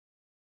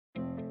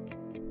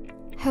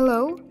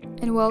Hello,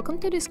 and welcome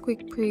to this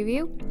quick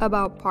preview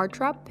about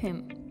Parttrap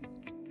PIM.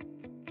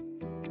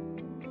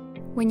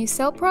 When you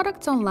sell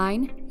products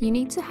online, you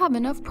need to have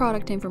enough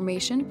product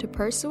information to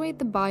persuade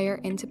the buyer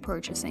into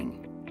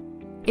purchasing.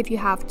 If you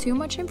have too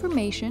much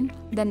information,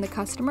 then the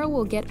customer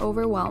will get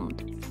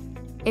overwhelmed.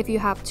 If you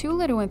have too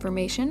little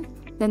information,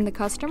 then the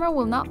customer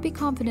will not be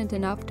confident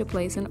enough to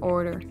place an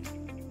order.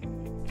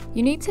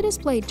 You need to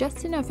display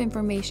just enough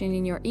information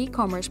in your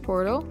e-commerce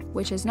portal,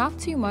 which is not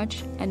too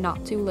much and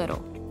not too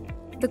little.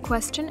 The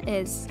question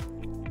is,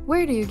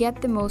 where do you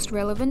get the most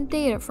relevant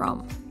data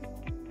from?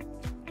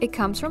 It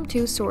comes from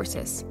two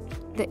sources,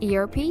 the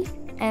ERP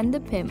and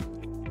the PIM.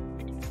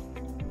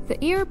 The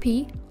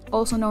ERP,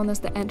 also known as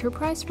the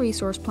Enterprise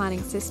Resource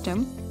Planning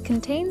System,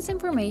 contains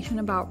information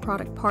about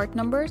product part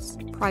numbers,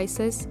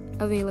 prices,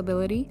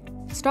 availability,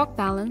 stock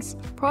balance,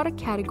 product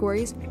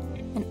categories,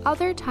 and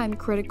other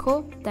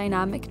time-critical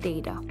dynamic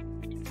data.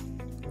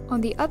 On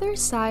the other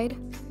side,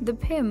 the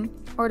PIM,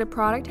 or the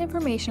Product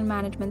Information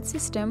Management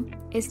System,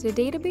 is the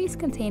database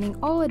containing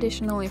all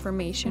additional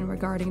information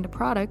regarding the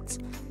products,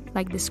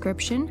 like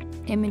description,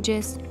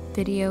 images,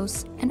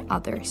 videos, and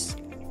others.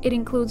 It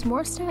includes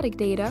more static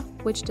data,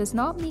 which does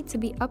not need to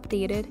be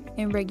updated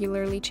and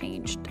regularly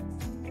changed.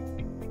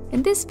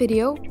 In this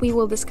video, we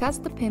will discuss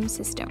the PIM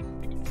system,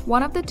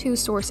 one of the two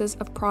sources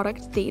of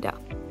product data.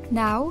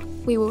 Now,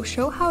 we will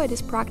show how it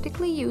is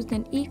practically used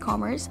in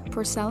e-commerce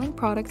for selling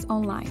products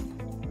online.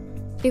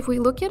 If we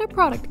look at a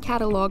product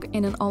catalog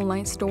in an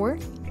online store,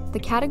 the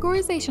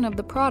categorization of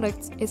the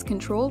products is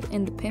controlled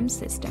in the PIM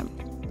system.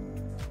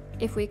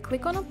 If we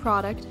click on a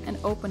product and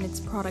open its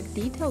product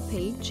detail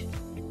page,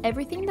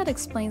 everything that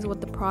explains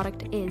what the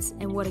product is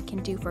and what it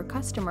can do for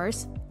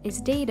customers is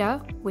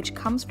data which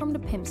comes from the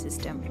PIM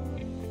system.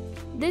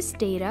 This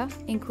data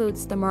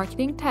includes the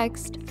marketing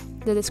text,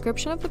 the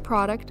description of the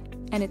product,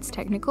 and its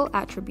technical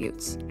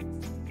attributes.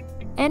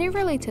 Any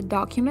related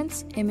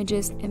documents,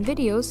 images, and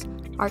videos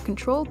are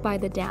controlled by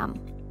the DAM,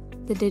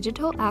 the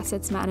Digital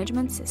Assets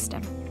Management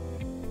System.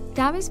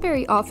 DAM is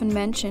very often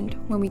mentioned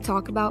when we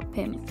talk about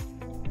PIM.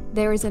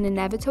 There is an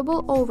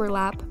inevitable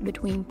overlap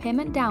between PIM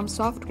and DAM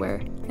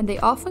software, and they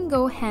often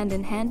go hand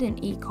in hand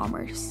in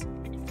e-commerce.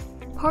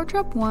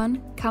 Parttrap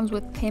ONE comes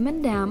with PIM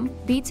and DAM,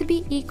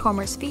 B2B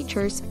eCommerce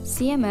features,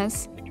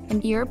 CMS,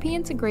 and ERP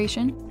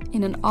integration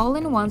in an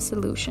all-in-one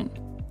solution.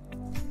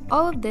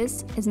 All of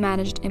this is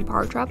managed in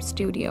Parttrap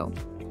Studio.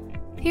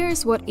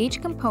 Here's what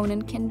each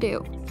component can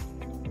do.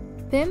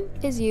 PIM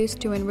is used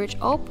to enrich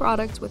all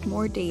products with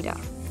more data.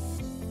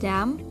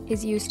 DAM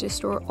is used to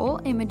store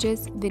all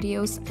images,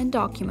 videos, and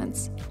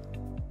documents.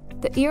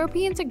 The ERP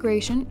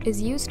integration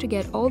is used to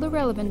get all the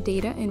relevant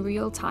data in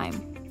real time.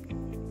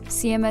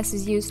 CMS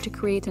is used to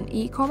create an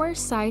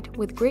e-commerce site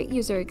with great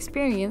user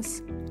experience.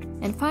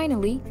 And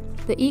finally,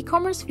 the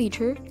e-commerce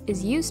feature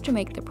is used to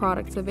make the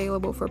products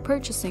available for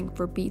purchasing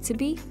for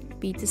B2B,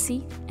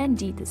 B2C, and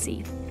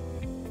D2C.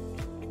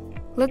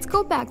 Let's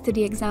go back to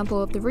the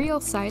example of the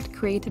real site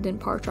created in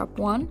Parttrap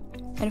ONE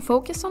and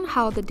focus on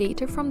how the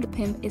data from the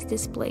PIM is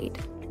displayed.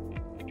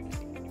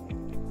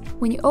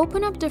 When you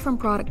open up different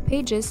product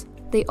pages,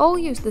 they all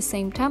use the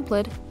same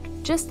template,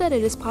 just that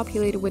it is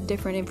populated with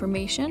different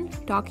information,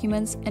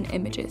 documents, and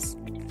images.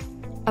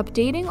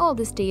 Updating all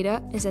this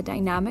data is a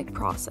dynamic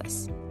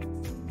process.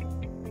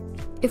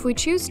 If we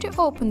choose to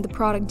open the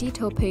product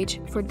detail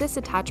page for this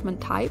attachment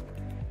type,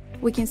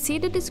 we can see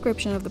the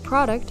description of the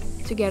product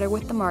together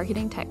with the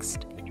marketing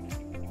text.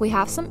 We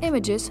have some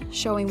images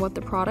showing what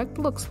the product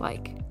looks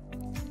like.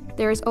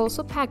 There is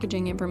also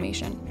packaging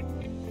information.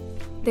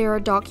 There are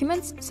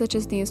documents such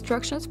as the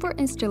instructions for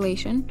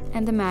installation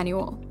and the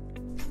manual.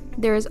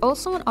 There is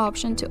also an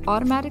option to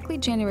automatically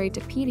generate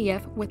a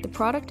PDF with the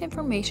product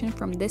information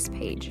from this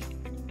page.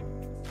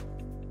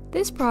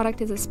 This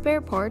product is a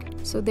spare part,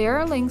 so there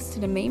are links to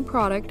the main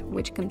product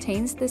which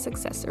contains this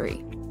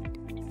accessory.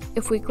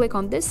 If we click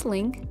on this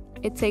link,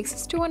 it takes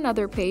us to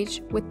another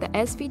page with the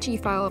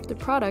SVG file of the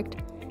product,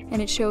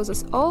 and it shows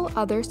us all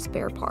other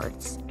spare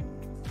parts.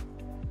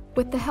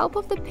 With the help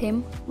of the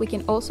PIM, we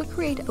can also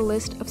create a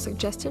list of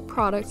suggested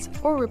products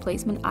or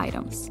replacement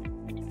items.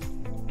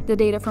 The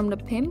data from the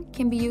PIM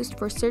can be used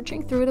for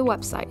searching through the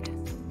website.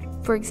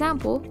 For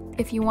example,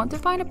 if you want to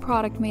find a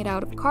product made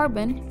out of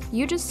carbon,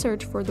 you just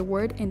search for the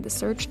word in the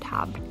Search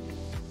tab.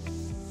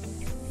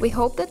 We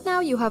hope that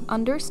now you have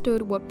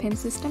understood what PIM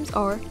systems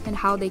are and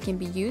how they can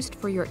be used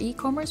for your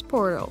e-commerce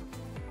portal.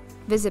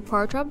 Visit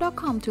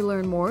parttrap.com to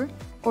learn more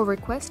or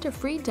request a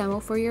free demo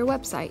for your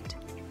website.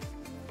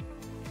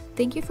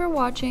 Thank you for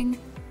watching.